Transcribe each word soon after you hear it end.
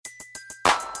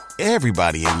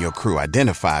Everybody in your crew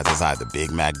identifies as either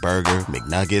Big Mac Burger,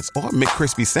 McNuggets, or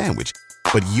McCrispy Sandwich.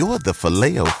 But you're the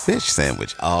Filet-O-Fish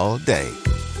Sandwich all day.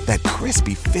 That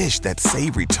crispy fish, that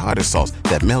savory tartar sauce,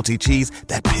 that melty cheese,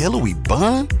 that pillowy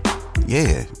bun.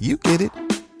 Yeah, you get it.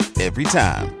 Every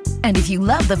time. And if you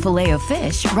love the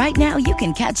Filet-O-Fish, right now you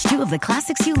can catch two of the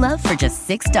classics you love for just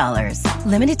 $6.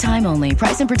 Limited time only.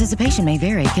 Price and participation may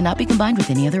vary. Cannot be combined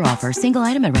with any other offer. Single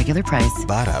item at regular price.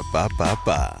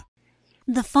 Ba-da-ba-ba-ba.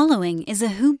 The following is a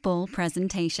Hoop Ball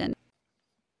presentation.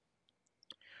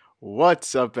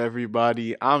 What's up,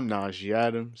 everybody? I'm Najee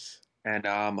Adams. And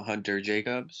I'm Hunter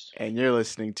Jacobs. And you're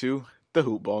listening to the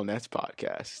Hoop Ball Nets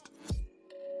podcast.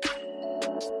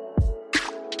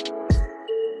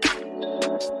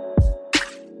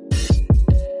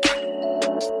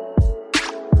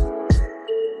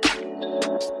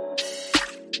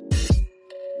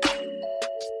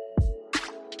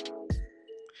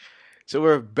 So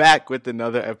we're back with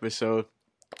another episode,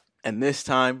 and this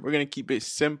time we're going to keep it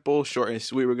simple, short, and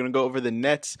sweet. We're going to go over the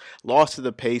Nets' loss to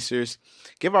the Pacers,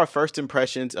 give our first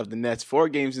impressions of the Nets 4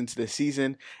 games into the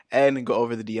season, and go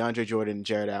over the DeAndre Jordan and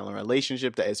Jared Allen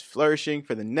relationship that is flourishing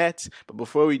for the Nets. But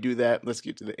before we do that, let's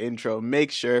get to the intro.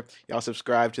 Make sure y'all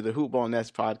subscribe to the Hoop Ball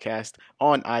Nets podcast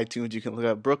on iTunes. You can look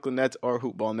up Brooklyn Nets or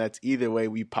Hoop Ball Nets. Either way,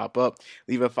 we pop up.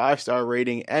 Leave a 5-star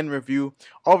rating and review.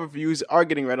 All reviews are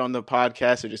getting read on the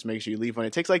podcast, so just make sure you leave one.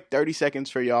 It takes like 30 seconds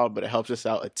for y'all, but it helps us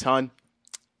out a ton.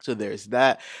 So there's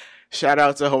that. Shout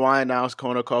out to Hawaiian Isles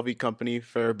Kona Coffee Company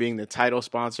for being the title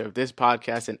sponsor of this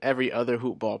podcast and every other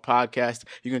Hoop Ball podcast.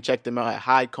 You can check them out at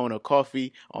High Kona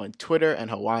Coffee on Twitter and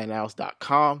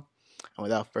HawaiianIsles.com. And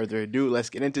without further ado, let's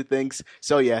get into things.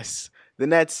 So yes, the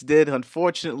Nets did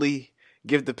unfortunately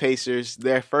give the Pacers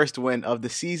their first win of the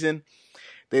season.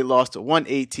 They lost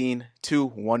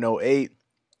 118-108.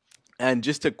 And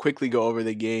just to quickly go over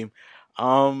the game,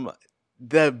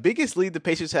 the biggest lead the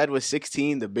Pacers had was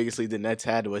 16. The biggest lead the Nets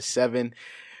had was 7.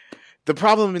 The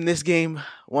problem in this game,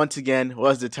 once again,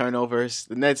 was the turnovers.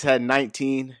 The Nets had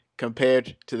 19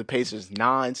 compared to the Pacers'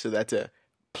 9, so that's a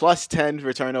plus 10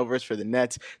 for turnovers for the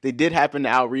Nets. They did happen to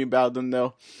out-rebound them,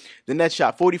 though. The Nets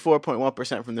shot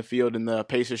 44.1% from the field, and the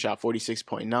Pacers shot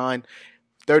 46.9%.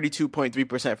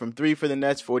 32.3% from 3 for the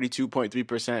Nets,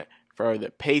 42.3% for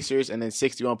the Pacers, and then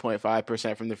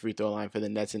 61.5% from the free throw line for the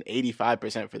Nets and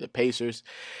 85% for the Pacers.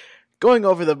 Going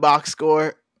over the box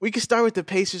score, we can start with the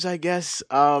Pacers, I guess.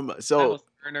 Miles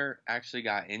Turner actually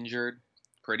got injured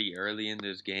pretty early in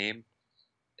this game.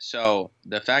 So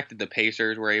the fact that the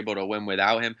Pacers were able to win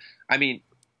without him, I mean,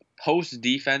 post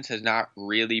defense has not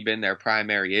really been their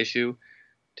primary issue.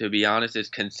 To be honest, it's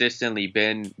consistently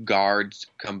been guards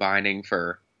combining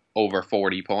for over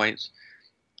 40 points.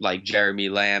 Like Jeremy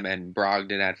Lamb and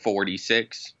Brogdon at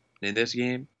 46 in this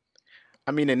game.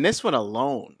 I mean, in this one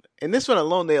alone,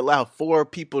 they allow 4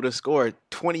 people to score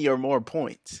 20 or more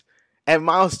points. And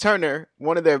Miles Turner,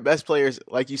 one of their best players,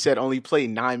 like you said, only played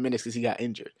 9 minutes because he got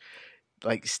injured.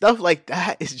 Like, stuff like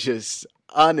that is just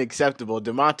unacceptable.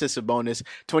 Domantas Sabonis,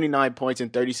 29 points in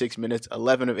 36 minutes,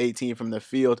 11 of 18 from the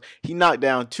field. He knocked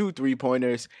down 2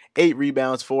 3-pointers, 8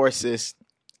 rebounds, 4 assists.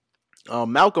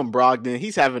 Malcolm Brogdon,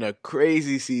 he's having a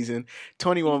crazy season.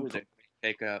 21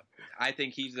 pickup. I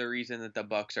think he's the reason that the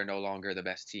Bucks are no longer the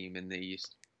best team in the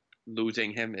East.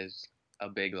 Losing him is a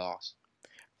big loss.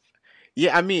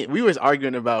 Yeah, I mean, we was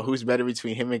arguing about who's better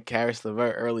between him and Caris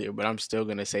LeVert earlier, but I'm still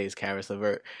gonna say it's Caris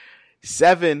LeVert.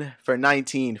 7 for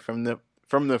 19 from the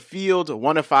field,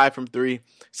 1 of 5 from 3,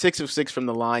 6 of 6 from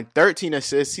the line, 13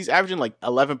 assists. He's averaging like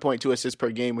 11.2 assists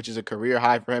per game, which is a career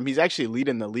high for him. He's actually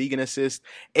leading the league in assists,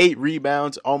 8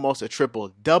 rebounds, almost a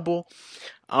triple-double.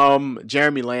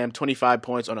 Jeremy Lamb, 25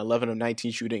 points on 11 of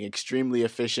 19 shooting, extremely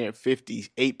efficient,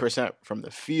 58% from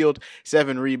the field,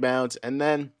 7 rebounds. And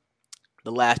then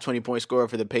the last 20-point scorer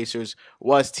for the Pacers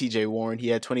was TJ Warren. He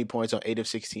had 20 points on 8 of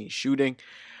 16 shooting.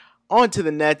 On to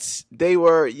the Nets, they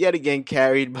were yet again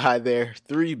carried by their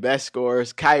 3 best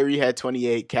scorers. Kyrie had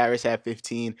 28, Caris had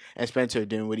 15, and Spencer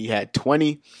Dinwiddie had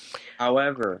 20.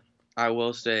 However, I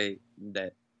will say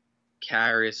that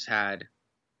Caris had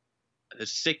a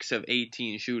 6 of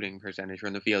 18 shooting percentage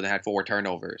from the field and had 4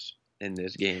 turnovers in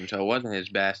this game, so it wasn't his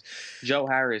best. Joe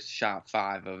Harris shot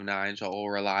 5 of 9, so all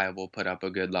reliable, put up a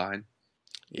good line.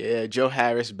 Yeah, Joe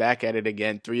Harris back at it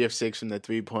again, 3 of 6 from the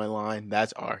 3-point line.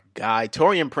 That's our guy.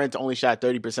 Taurean Prince only shot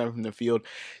 30% from the field.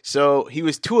 So he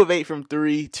was 2 of 8 from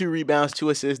 3, 2 rebounds, 2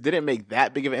 assists. Didn't make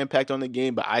that big of an impact on the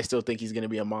game, but I still think he's going to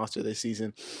be a monster this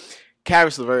season.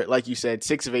 Caris LeVert, like you said,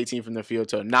 6 of 18 from the field,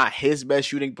 so not his best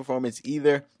shooting performance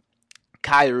either.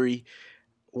 Kyrie,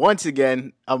 once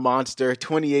again, a monster,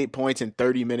 28 points in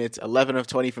 30 minutes, 11 of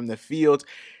 20 from the field.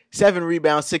 7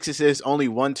 rebounds, 6 assists, only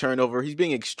 1 turnover. He's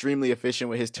being extremely efficient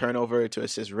with his turnover to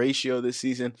assist ratio this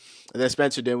season. And then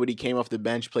Spencer Dinwiddie came off the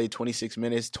bench, played 26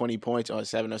 minutes, 20 points on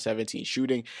 7 of 17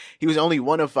 shooting. He was only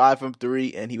 1 of 5 from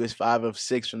 3, and he was 5 of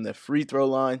 6 from the free throw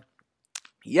line.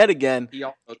 Yet again, he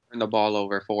also turned the ball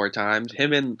over 4 times.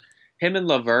 Him and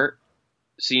LeVert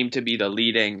seem to be the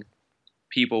leading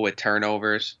people with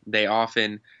turnovers. They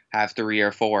often have 3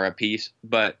 or 4 apiece,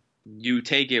 but you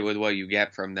take it with what you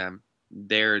get from them.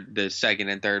 They're the second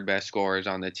and third best scorers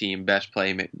on the team, best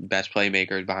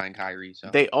playmakers behind Kyrie. So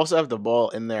they also have the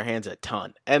ball in their hands a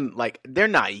ton. And, like, they're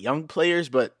not young players,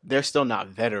 but they're still not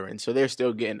veterans. So they're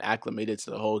still getting acclimated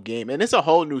to the whole game. And it's a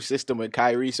whole new system with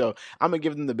Kyrie. So I'm going to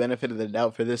give them the benefit of the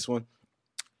doubt for this one.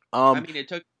 I mean, it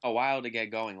took a while to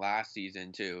get going last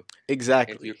season, too.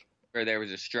 Exactly. There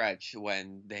was a stretch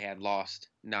when they had lost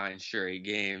 9 straight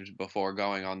games before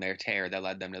going on their tear that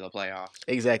led them to the playoffs.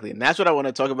 Exactly. And that's what I want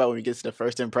to talk about when we get to the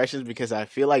first impressions, because I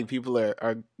feel like people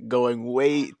are putting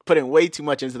way too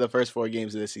much into the first 4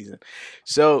 games of the season.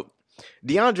 So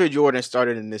DeAndre Jordan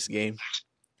started in this game.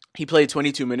 He played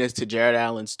 22 minutes to Jarrett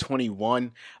Allen's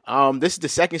 21. This is the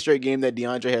second straight game that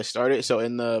DeAndre has started. So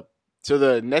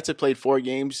the Nets have played 4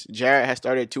 games. Jarrett has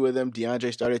started 2 of them.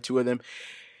 DeAndre started 2 of them.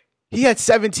 He had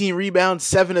 17 rebounds,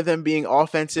 7 of them being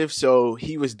offensive, so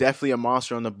he was definitely a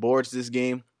monster on the boards this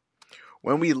game.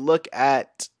 When we look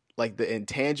at, like, the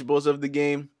intangibles of the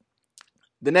game,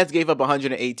 the Nets gave up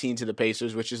 118 to the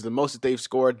Pacers, which is the most that they've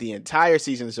scored the entire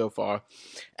season so far.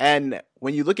 And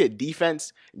when you look at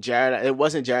defense, it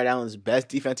wasn't Jarrett Allen's best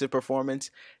defensive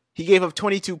performance. He gave up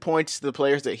 22 points to the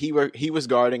players that he was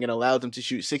guarding and allowed them to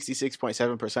shoot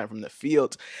 66.7% from the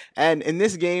field. And in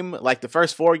this game, like the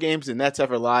first 4 games, the Nets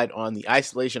have relied on the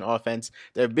isolation offense.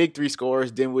 Their big 3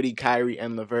 scorers, Dinwiddie, Kyrie,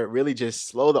 and LeVert, really just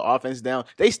slow the offense down.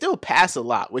 They still pass a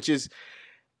lot, which is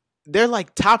they're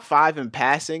like top 5 in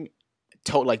passing,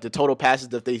 like the total passes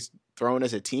that they've thrown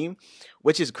as a team,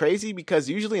 which is crazy because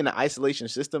usually in the isolation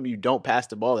system, you don't pass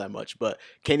the ball that much. But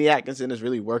Kenny Atkinson is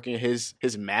really working his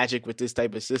magic with this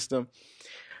type of system.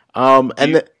 Do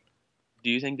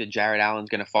you think that Jarrett Allen's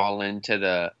going to fall into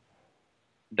the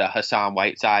Hassan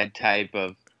Whiteside type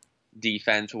of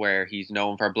defense where he's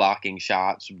known for blocking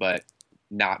shots but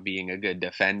not being a good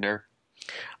defender?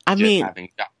 Having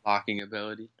shot blocking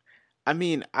ability. I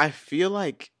mean, I feel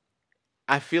like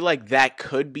that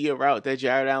could be a route that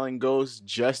Jarrett Allen goes,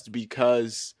 just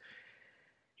because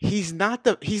he's not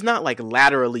like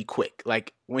laterally quick.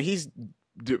 Like when he's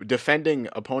defending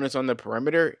opponents on the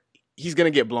perimeter, he's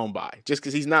going to get blown by just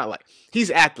because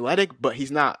he's athletic, but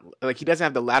he's not like, he doesn't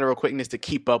have the lateral quickness to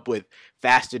keep up with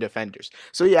faster defenders.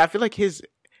 So yeah, I feel like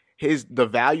the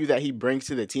value that he brings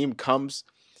to the team comes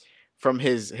from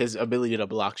his ability to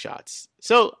block shots.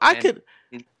 So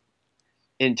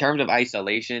in terms of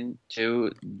isolation,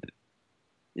 too,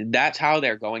 that's how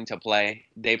they're going to play.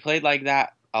 They played like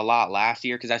that a lot last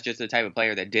year because that's just the type of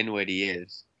player that Dinwiddie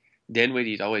is.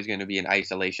 Dinwiddie's always going to be an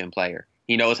isolation player.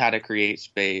 He knows how to create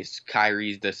space.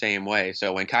 Kyrie's the same way.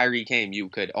 So when Kyrie came, you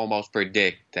could almost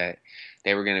predict that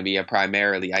they were going to be a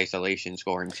primarily isolation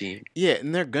scoring team. Yeah,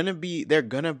 and they're gonna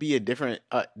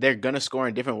score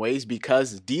in different ways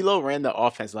because D'Lo ran the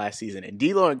offense last season, and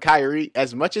D'Lo and Kyrie,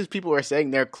 as much as people are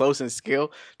saying they're close in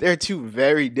skill, they're 2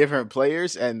 very different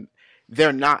players, and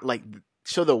they're not like.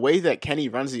 So the way that Kenny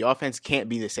runs the offense can't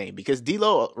be the same because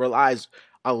D'Lo relies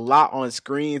a lot on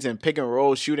screens and pick and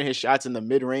roll, shooting his shots in the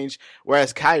mid range,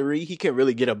 whereas Kyrie, he can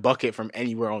really get a bucket from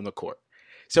anywhere on the court.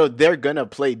 So they're gonna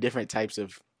play different types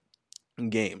of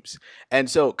games. And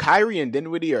so Kyrie and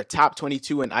Dinwiddie are top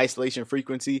 22 in isolation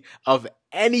frequency of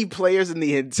any players in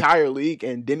the entire league,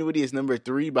 and Dinwiddie is number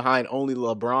 3 behind only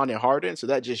LeBron and Harden. So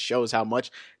that just shows how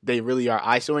much they really are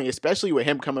isoing, especially with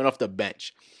him coming off the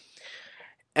bench.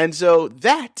 And so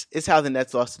that is how the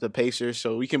Nets lost to the Pacers.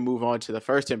 So we can move on to the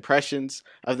first impressions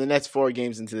of the Nets 4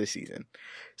 games into the season.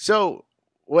 So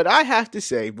what I have to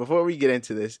say before we get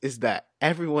into this is that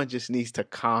everyone just needs to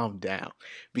calm down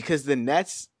because the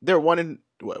Nets, they're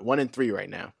 1-3 right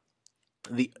now.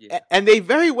 And they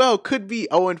very well could be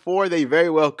 0-4. They very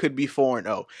well could be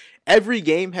 4-0. Every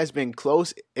game has been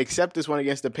close except this one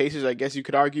against the Pacers, I guess you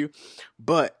could argue.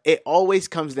 But it always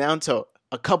comes down to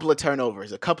a couple of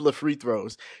turnovers, a couple of free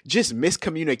throws, just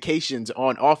miscommunications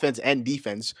on offense and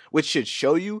defense, which should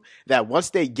show you that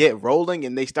once they get rolling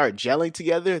and they start gelling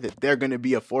together, that they're going to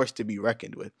be a force to be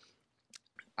reckoned with.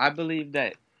 I believe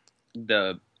that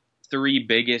the 3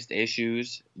 biggest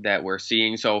issues that we're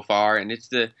seeing so far, and it's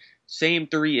the same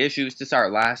 3 issues to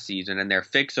start last season, and they're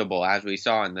fixable as we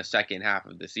saw in the second half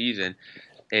of the season.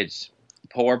 It's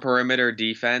poor perimeter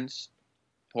defense,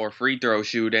 poor free throw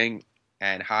shooting,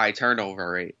 and high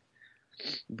turnover rate.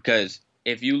 Because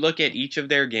if you look at each of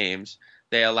their games,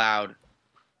 they allowed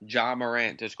Ja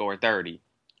Morant to score 30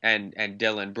 and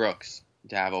Dillon Brooks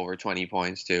to have over 20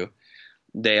 points too.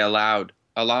 They allowed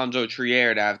Alonzo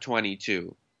Trier to have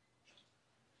 22.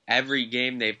 Every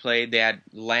game they played, they had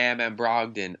Lamb and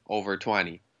Brogdon over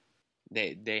 20.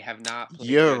 They have not played.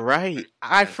 You're right.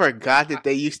 I forgot that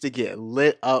they used to get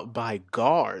lit up by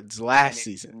guards last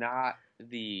season. Not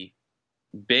the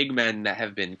big men that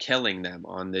have been killing them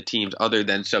on the teams other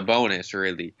than Sabonis,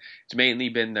 really. It's mainly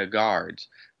been the guards.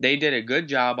 They did a good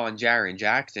job on Jaren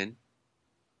Jackson,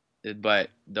 but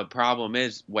the problem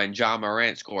is when Ja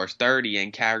Morant scores 30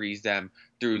 and carries them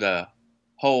through the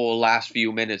whole last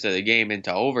few minutes of the game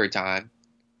into overtime,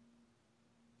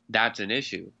 that's an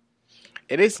issue.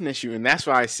 It is an issue, and that's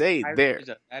why I say there. He's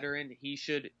a veteran.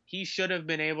 He should have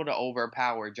been able to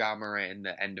overpower Ja Morant in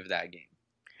the end of that game.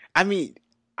 I mean,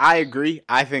 I agree.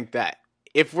 I think that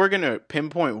if we're going to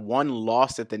pinpoint one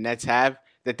loss that the Nets have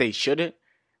that they shouldn't,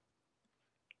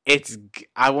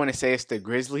 I want to say it's the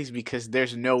Grizzlies, because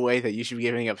there's no way that you should be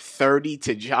giving up 30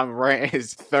 to Ja Morant in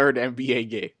his third NBA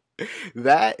game.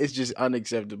 That is just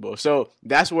unacceptable. So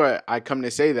that's where I come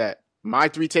to say that my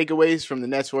 3 takeaways from the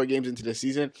Nets 4 games into the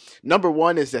season. Number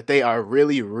 1 is that they are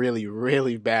really, really,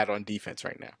 really bad on defense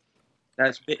right now.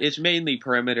 It's mainly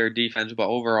perimeter defense, but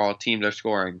overall teams are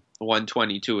scoring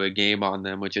 122 a game on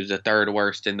them, which is the 3rd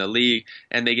worst in the league,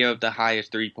 and they give up the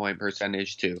highest 3-point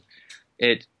percentage too.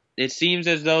 It seems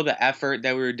as though the effort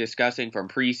that we were discussing from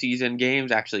preseason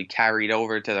games actually carried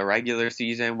over to the regular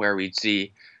season, where we'd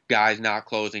see guys not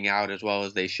closing out as well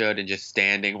as they should and just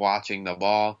standing watching the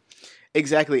ball.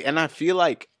 Exactly, and I feel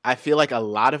like a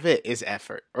lot of it is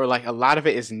effort, or like a lot of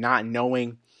it is not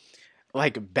knowing,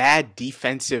 like, bad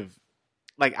defensive.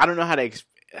 Like, I don't know how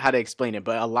to explain it,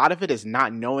 but a lot of it is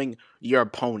not knowing your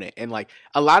opponent. And like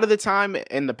a lot of the time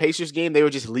in the Pacers game, they were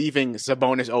just leaving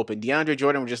Sabonis open. DeAndre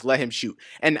Jordan would just let him shoot.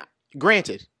 And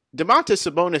granted, Domantas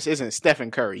Sabonis isn't Stephen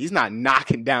Curry. He's not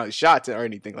knocking down shots or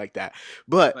anything like that.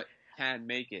 But can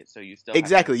make it, so you still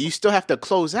you still have to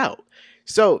close out.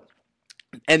 So,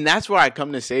 and that's where I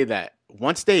come to say that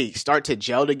once they start to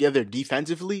gel together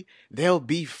defensively, they'll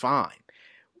be fine.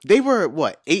 They were,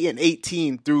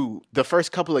 8-18 through the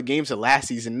first couple of games of last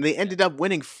season, and they ended up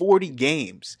winning 40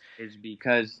 games. Is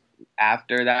because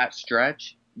after that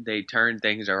stretch, they turned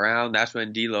things around. That's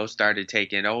when D'Lo started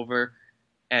taking over.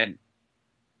 And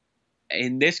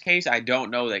in this case, I don't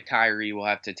know that Kyrie will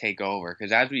have to take over,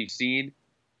 because as we've seen,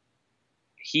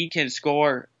 he can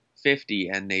score 50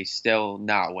 and they still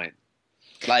not win.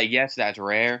 Like, yes, that's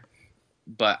rare,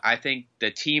 but I think the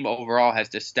team overall has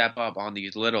to step up on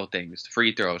these little things,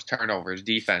 free throws, turnovers,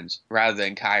 defense, rather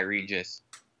than Kyrie just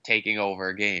taking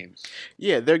over games.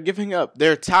 Yeah, they're giving up.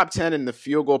 They're top 10 in the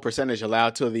field goal percentage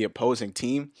allowed to the opposing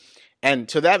team.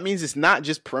 And so that means it's not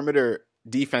just perimeter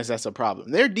defense that's a problem.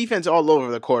 Their defense all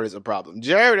over the court is a problem.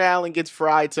 Jared Allen gets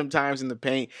fried sometimes in the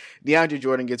paint. DeAndre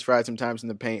Jordan gets fried sometimes in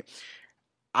the paint.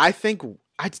 I think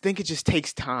it just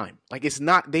takes time. Like, it's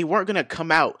not, they weren't going to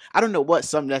come out. I don't know what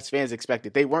some Nets fans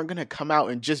expected. They weren't going to come out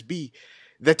and just be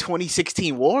the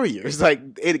 2016 Warriors. Like,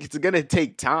 it's going to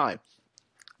take time.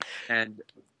 And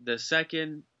the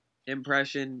second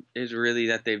impression is really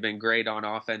that they've been great on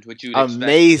offense, which you would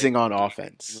amazing on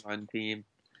offense. One team.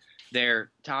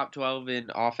 They're top 12 in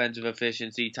offensive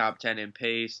efficiency, top 10 in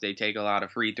pace. They take a lot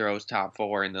of free throws, top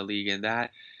 4 in the league in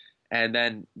that. And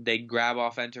then they grab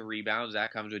offensive rebounds.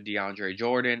 That comes with DeAndre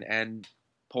Jordan, and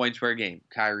points per game,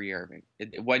 Kyrie Irving.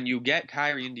 When you get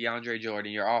Kyrie and DeAndre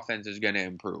Jordan, your offense is going to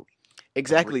improve.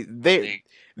 Exactly.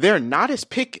 They're not as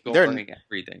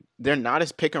everything. They're not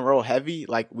as pick and roll heavy.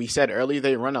 Like we said earlier,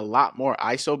 they run a lot more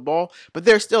ISO ball, but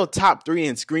they're still top 3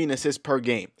 in screen assists per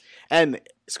game. And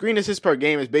screen assists per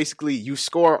game is basically you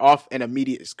score off an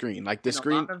immediate screen. Like the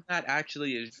screen. A lot of that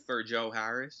actually is for Joe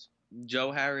Harris.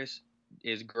 Joe Harris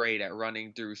is great at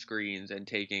running through screens and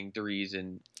taking threes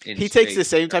in he takes the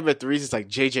same type of threes as like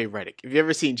JJ Redick. Have you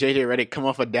ever seen JJ Redick come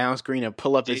off a down screen and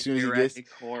pull up as soon as he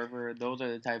gets? Korver, those are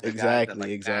the type of guys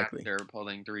that they're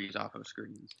pulling threes off of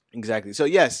screens. Exactly. So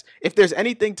yes, if there's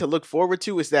anything to look forward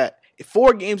to, is that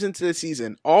 4 games into the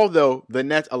season, although the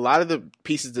Nets, a lot of the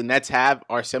pieces the Nets have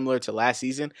are similar to last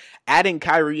season, adding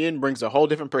Kyrie in brings a whole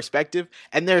different perspective,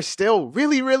 and they're still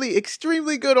really, really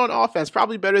extremely good on offense,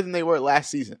 probably better than they were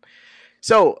last season.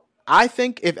 So I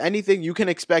think, if anything, you can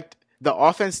expect the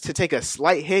offense to take a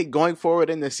slight hit going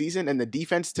forward in the season and the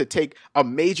defense to take a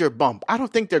major bump. I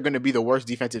don't think they're going to be the worst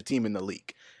defensive team in the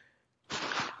league.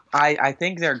 I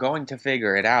think they're going to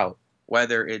figure it out,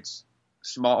 whether it's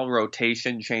small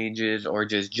rotation changes or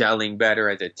just gelling better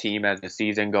as a team as the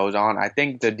season goes on. I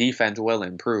think the defense will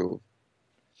improve.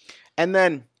 And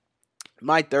then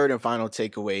My third and final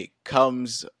takeaway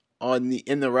comes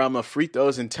in the realm of free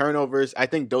throws and turnovers. I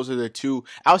think those are the two,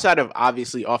 outside of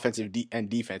obviously offensive and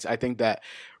defense. I think that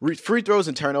free throws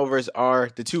and turnovers are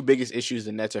the two biggest issues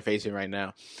the Nets are facing right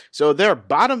now. So they're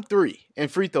bottom 3 in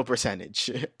free throw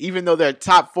percentage, even though they're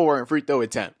top 4 in free throw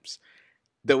attempts.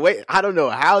 I don't know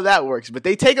how that works, but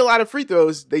they take a lot of free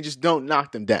throws. They just don't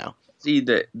knock them down. See,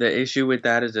 the issue with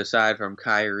that is, aside from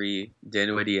Kyrie,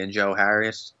 Dinwiddie, and Joe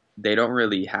Harris, they don't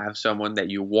really have someone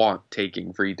that you want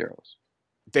taking free throws.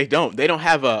 They don't. They don't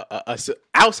have a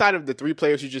outside of the 3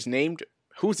 players you just named.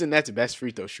 Who's the Nets' best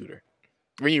free throw shooter?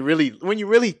 When you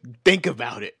really think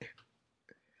about it.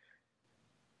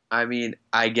 I mean,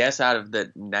 I guess out of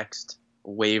the next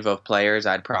wave of players,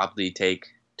 I'd probably take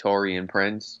Taurean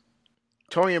Prince.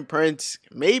 Taurean Prince,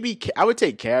 maybe I would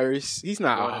take Karras. He's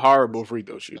not a horrible free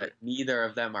throw shooter. But neither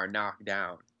of them are knocked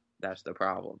down. That's the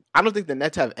problem. I don't think the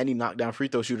Nets have any knockdown free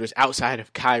throw shooters outside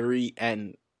of Kyrie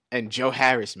and Joe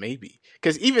Harris, maybe.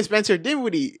 Because even Spencer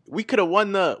Dinwiddie, we could have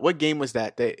won what game was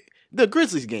that? The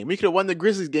Grizzlies game. We could have won the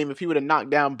Grizzlies game if he would have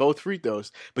knocked down both free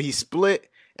throws. But he split,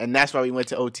 and that's why we went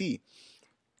to OT.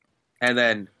 And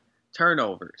then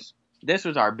turnovers. This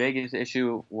was our biggest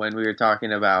issue when we were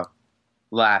talking about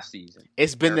last season.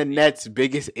 It's been the Nets'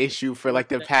 biggest issue for like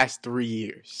the past 3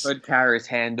 years. Could Karras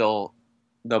handle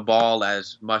the ball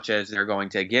as much as they're going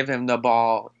to give him the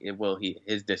ball? Will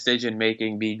his decision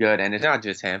making be good? And it's not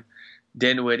just him.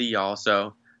 Dinwiddie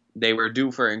also. They were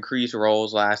due for increased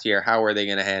roles last year. How are they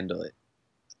going to handle it?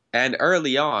 And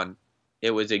early on,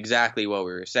 it was exactly what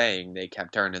we were saying. They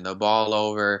kept turning the ball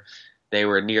over. They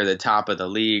were near the top of the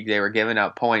league. They were giving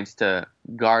up points to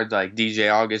guards like DJ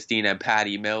Augustine and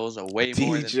Patty Mills, way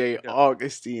more than DJ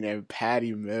Augustine and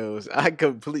Patty Mills.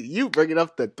 You bringing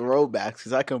up the throwbacks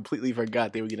because I completely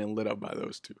forgot they were getting lit up by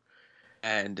those two.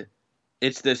 And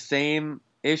it's the same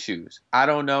issues. I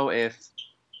don't know if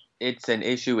it's an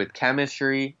issue with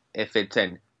chemistry, if it's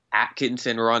an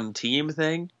Atkinson-run team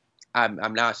thing.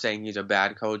 I'm not saying he's a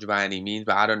bad coach by any means,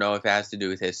 but I don't know if it has to do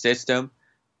with his system.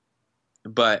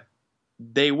 But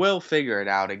they will figure it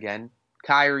out again.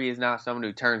 Kyrie is not someone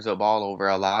who turns the ball over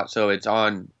a lot, so it's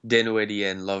on Dinwiddie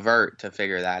and LeVert to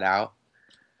figure that out.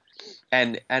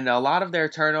 And a lot of their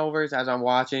turnovers, as I'm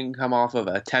watching, come off of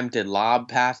attempted lob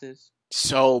passes.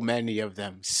 So many of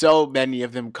them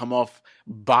come off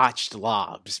botched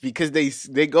lobs because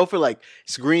they go for like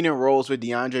screen and rolls with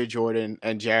DeAndre Jordan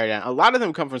and Jared Allen. A lot of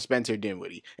them come from Spencer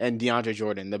Dinwiddie and DeAndre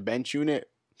Jordan. The bench unit,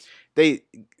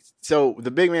 so the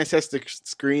big man sets the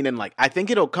screen, and like I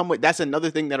think that's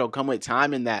another thing that'll come with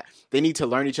time, in that they need to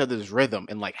learn each other's rhythm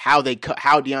and like how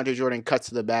DeAndre Jordan cuts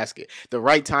to the basket, the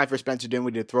right time for Spencer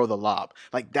Dinwiddie to throw the lob.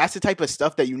 Like that's the type of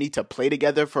stuff that you need to play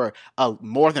together for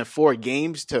more than 4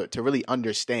 games to really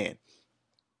understand.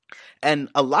 And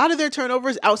a lot of their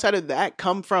turnovers outside of that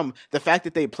come from the fact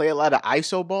that they play a lot of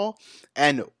iso ball,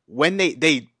 and when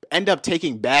they end up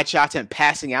taking bad shots and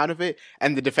passing out of it,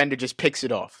 and the defender just picks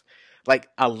it off. Like,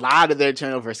 a lot of their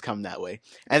turnovers come that way.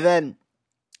 And then,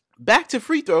 back to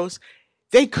free throws,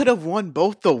 they could have won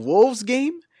both the Wolves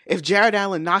game if Jared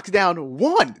Allen knocks down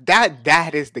one.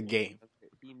 That is the game.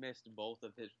 He missed both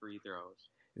of his free throws.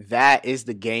 That is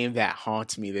the game that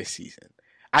haunts me this season.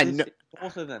 I know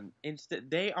both of them.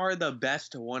 They are the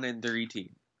best 1-3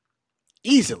 team.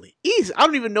 Easily. I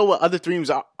don't even know what other teams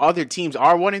are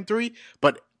 1-3,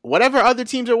 but whatever other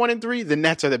teams are 1-3, the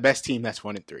Nets are the best team that's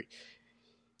 1-3.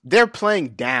 They're playing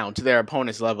down to their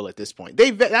opponent's level at this point.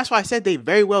 That's why I said they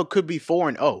very well could be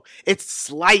 4-0. It's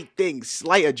slight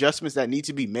adjustments that need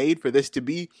to be made for this to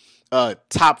be a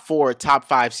top 4, top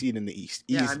 5 seed in the East.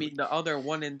 Yeah, easily. I mean, the other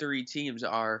 1-3 teams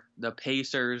are the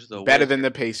Pacers, better than the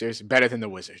Pacers, better than the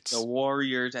Wizards, the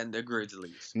Warriors, and the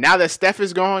Grizzlies. Now that Steph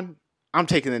is gone, I'm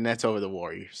taking the Nets over the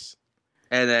Warriors.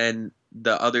 And then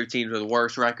the other teams with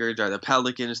worse records are the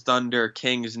Pelicans, Thunder,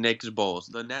 Kings, Knicks, Bulls.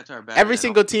 The Nets are better. Every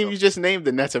single team you just named,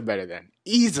 the Nets are better than.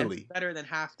 Easily. Better than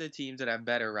half the teams that have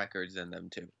better records than them,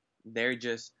 too. They're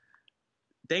just...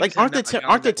 Like, aren't the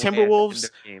Timberwolves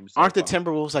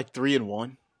like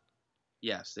 3-1?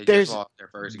 Yes, they just lost their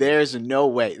first game. There's no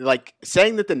way. Like,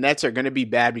 saying that the Nets are going to be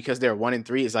bad because they're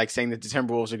 1-3 is like saying that the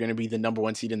Timberwolves are going to be the number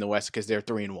 1 seed in the West because they're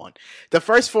 3-1. The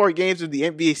first 4 games of the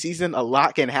NBA season, a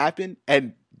lot can happen,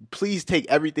 and please take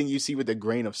everything you see with a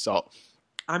grain of salt.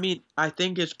 I mean, I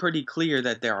think it's pretty clear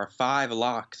that there are 5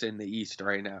 locks in the East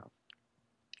right now.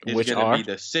 Which are? It's going to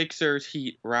be the Sixers,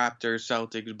 Heat, Raptors,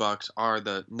 Celtics, Bucks are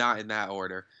not in that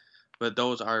order, but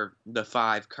those are the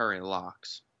 5 current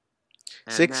locks.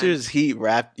 And Sixers, Heat,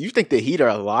 Raptors. You think the Heat are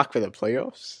a lock for the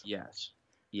playoffs?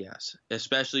 Yes.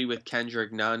 Especially with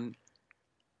Kendrick Nunn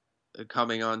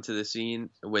coming onto the scene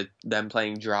with them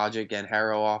playing Dragic and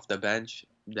Harrow off the bench,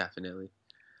 definitely.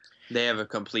 They have a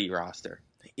complete roster.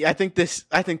 Yeah, I think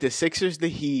the Sixers, the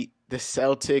Heat, the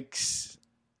Celtics,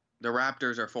 the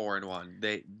Raptors are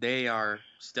 4-1. They are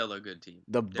still a good team.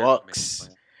 The Bucks.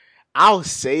 I'll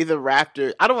say the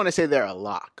Raptors. I don't want to say they're a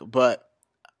lock, but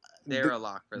they're a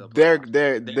lock for the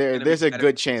playoffs. There's a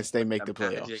good chance they make the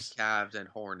playoffs. Magic, Cavs, and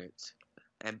Hornets,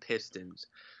 and Pistons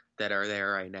that are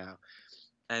there right now,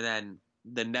 and then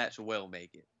the Nets will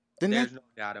make it. There's no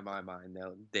doubt in my mind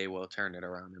they will turn it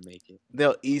around and make it.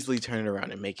 They'll easily turn it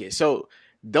around and make it. So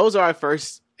those are our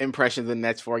first impressions of the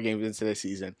Nets 4 games into the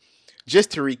season.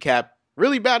 Just to recap,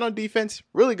 really bad on defense,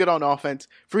 really good on offense.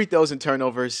 Free throws and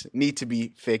turnovers need to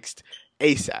be fixed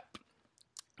ASAP.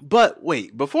 But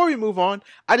wait, before we move on,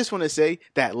 I just want to say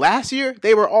that last year,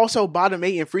 they were also bottom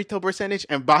 8 in free throw percentage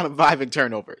and bottom 5 in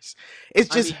turnovers. It's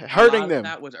just hurting them.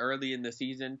 That was early in the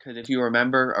season, because if you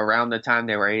remember, around the time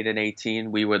they were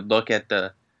 8-18, we would look at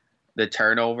the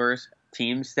turnovers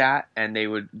team stat, and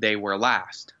they were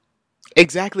last.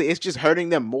 Exactly. It's just hurting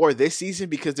them more this season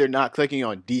because they're not clicking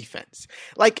on defense.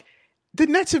 Like, the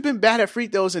Nets have been bad at free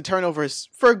throws and turnovers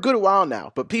for a good while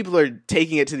now, but people are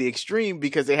taking it to the extreme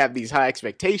because they have these high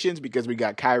expectations because we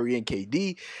got Kyrie and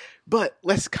KD. But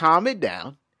let's calm it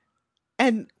down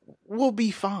and we'll be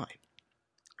fine.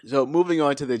 So moving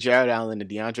on to the Jared Allen and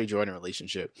DeAndre Jordan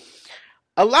relationship.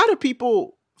 A lot of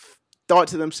people thought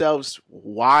to themselves,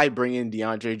 why bring in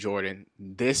DeAndre Jordan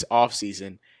this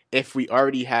offseason if we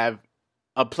already have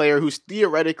a player who's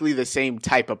theoretically the same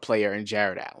type of player in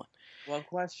Jared Allen? Well,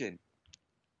 question.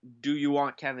 Do you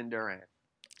want Kevin Durant?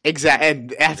 Exactly,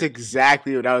 and that's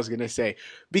exactly what I was going to say.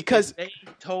 Because if they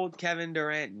told Kevin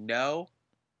Durant no,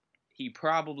 he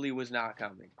probably was not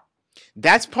coming.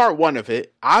 That's part one of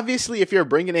it. Obviously, if you're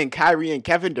bringing in Kyrie and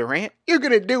Kevin Durant, you're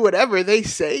going to do whatever they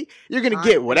say. You're going to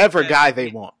get whatever guy they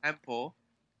want.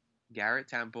 Garrett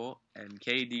Temple, and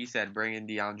KD said bring in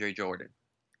DeAndre Jordan.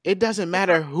 It doesn't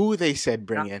matter who they said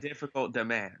bring in. Difficult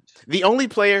demands. The only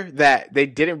player that they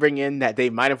didn't bring in that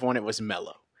they might have wanted was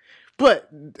Melo. But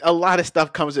a lot of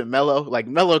stuff comes with Melo. Like,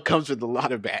 Melo comes with a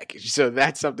lot of baggage. So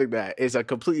that's something that is a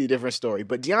completely different story.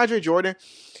 But DeAndre Jordan,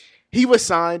 he was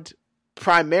signed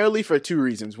primarily for 2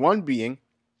 reasons. One being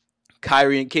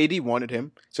Kyrie and KD wanted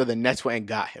him, so the Nets went and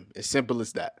got him. As simple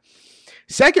as that.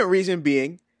 Second reason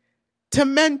being to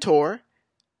mentor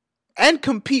and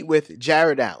compete with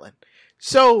Jared Allen.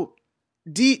 So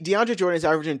DeAndre Jordan is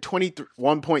averaging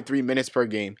 21.3 minutes per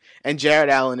game, and Jared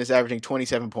Allen is averaging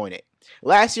 27.8.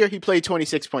 Last year, he played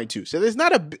 26.2, so there's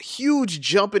not a huge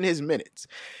jump in his minutes.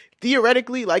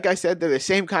 Theoretically, like I said, they're the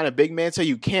same kind of big man, so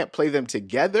you can't play them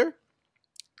together.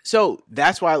 So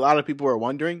that's why a lot of people are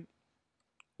wondering,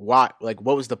 what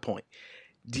was the point?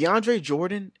 DeAndre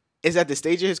Jordan is at the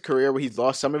stage of his career where he's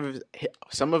lost some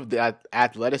of the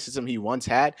athleticism he once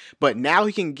had, but now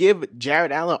he can give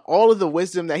Jared Allen all of the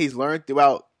wisdom that he's learned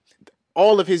throughout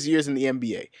all of his years in the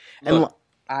NBA. And look,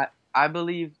 I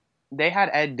believe they had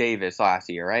Ed Davis last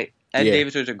year, right? Ed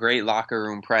Davis was a great locker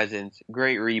room presence,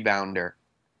 great rebounder,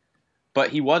 but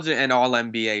he wasn't an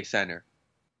All-NBA center.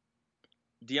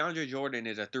 DeAndre Jordan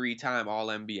is a 3-time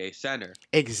All-NBA center.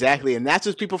 Exactly, and that's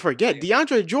what people forget.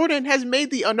 DeAndre Jordan has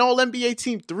made an All-NBA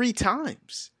team 3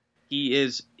 times.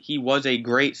 He was a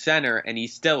great center, and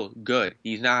he's still good.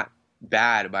 He's not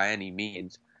bad by any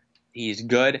means. He's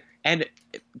good. And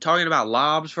talking about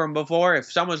lobs from before, if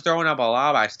someone's throwing up a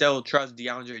lob, I still trust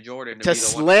DeAndre Jordan to be the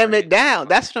slam it down.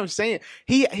 That's what I'm saying.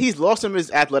 He's lost some of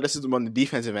his athleticism on the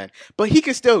defensive end, but he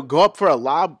can still go up for a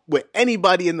lob with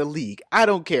anybody in the league. I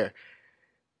don't care.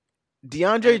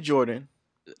 DeAndre Jordan,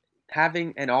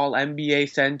 having an All-NBA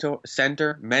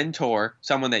center mentor,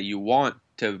 someone that you want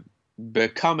to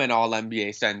become an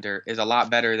All-NBA center, is a lot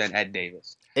better than Ed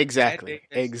Davis. Exactly.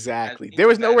 There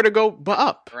was nowhere to go but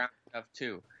up.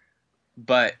 Too.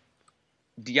 But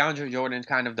DeAndre Jordan's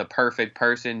kind of the perfect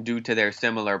person due to their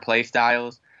similar play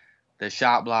styles, the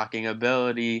shot blocking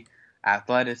ability,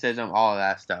 athleticism, all of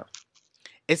that stuff.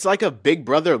 It's like a big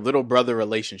brother, little brother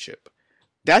relationship.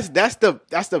 That's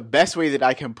the best way that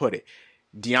I can put it.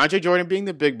 DeAndre Jordan being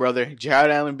the big brother, Jared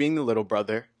Allen being the little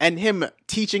brother, and him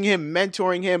teaching him,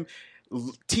 mentoring him,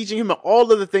 teaching him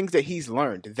all of the things that he's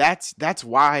learned. That's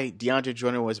why DeAndre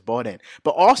Jordan was brought in.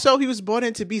 But also he was brought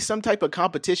in to be some type of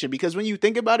competition, because when you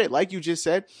think about it, like you just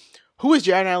said, who has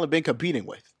Jared Allen been competing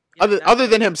with? Other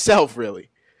than himself,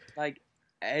 really. Like,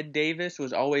 Ed Davis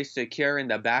was always secure in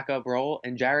the backup role,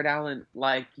 and Jared Allen,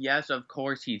 yes, of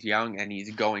course he's young and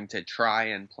he's going to try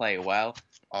and play well,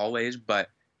 always, but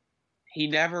he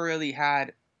never really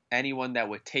had anyone that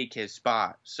would take his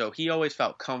spot. So he always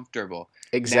felt comfortable.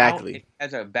 Exactly. Now, if he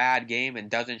has a bad game and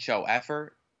doesn't show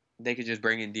effort, they could just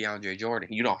bring in DeAndre Jordan.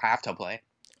 You don't have to play.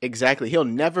 Exactly. He'll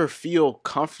never feel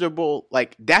comfortable.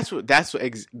 Like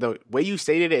the way you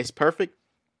stated it is perfect,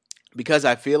 because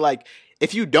I feel like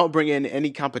if you don't bring in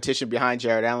any competition behind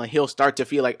Jared Allen, he'll start to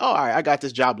feel like, oh, all right, I got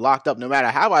this job locked up no matter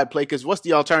how I play, because what's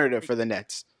the alternative for the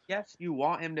Nets? Yes, you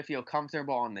want him to feel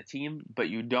comfortable on the team, but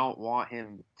you don't want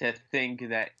him to think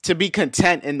that, to be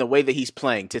content in the way that he's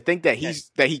playing, to think that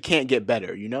that he can't get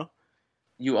better, you know?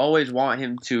 You always want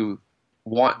him to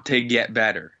want to get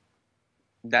better.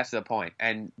 That's the point.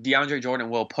 And DeAndre Jordan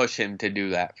will push him to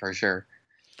do that for sure.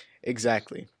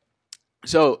 Exactly.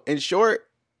 So, in short,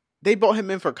 they brought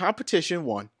him in for competition,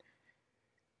 1,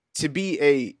 to be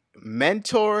a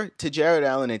mentor to Jared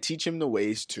Allen and teach him the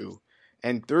ways, 2,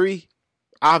 and 3,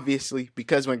 obviously,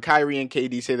 because when Kyrie and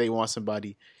KD say they want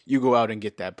somebody, you go out and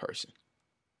get that person.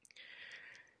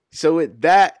 So with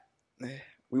that,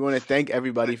 we want to thank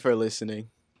everybody for listening.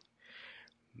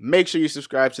 Make sure you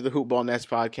subscribe to the Hoopball Nets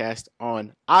podcast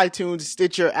on iTunes,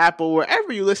 Stitcher, Apple,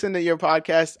 wherever you listen to your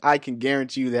podcast. I can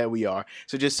guarantee you that we are.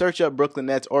 So just search up Brooklyn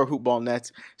Nets or Hoopball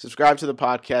Nets. Subscribe to the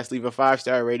podcast. Leave a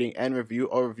 5-star rating and review.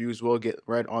 All reviews will get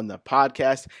read on the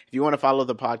podcast. If you want to follow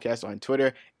the podcast on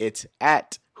Twitter, it's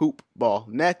at Hoopball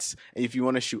Nets. And if you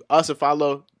want to shoot us a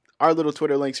follow, our little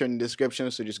Twitter links are in the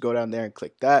description. So just go down there and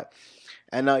click that.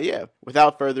 And yeah,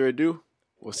 without further ado,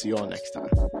 we'll see you all next time.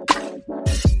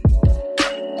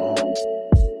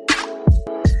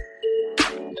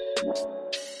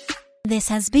 This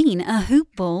has been a Hoop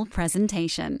Ball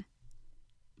presentation.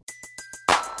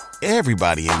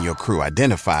 Everybody in your crew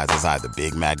identifies as either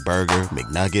Big Mac Burger,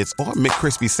 McNuggets, or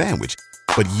McCrispy Sandwich.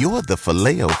 But you're the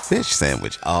Filet-O-Fish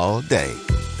Sandwich all day.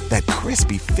 That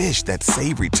crispy fish, that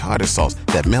savory tartar sauce,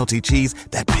 that melty cheese,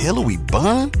 that pillowy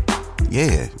bun.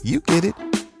 Yeah, you get it.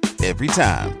 Every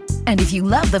time. And if you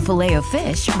love the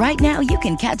Filet-O-Fish, right now you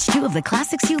can catch 2 of the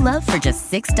classics you love for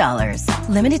just $6.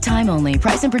 Limited time only.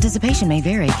 Price and participation may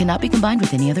vary. Cannot be combined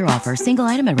with any other offer. Single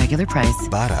item at regular price.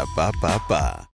 Ba-da-ba-ba-ba.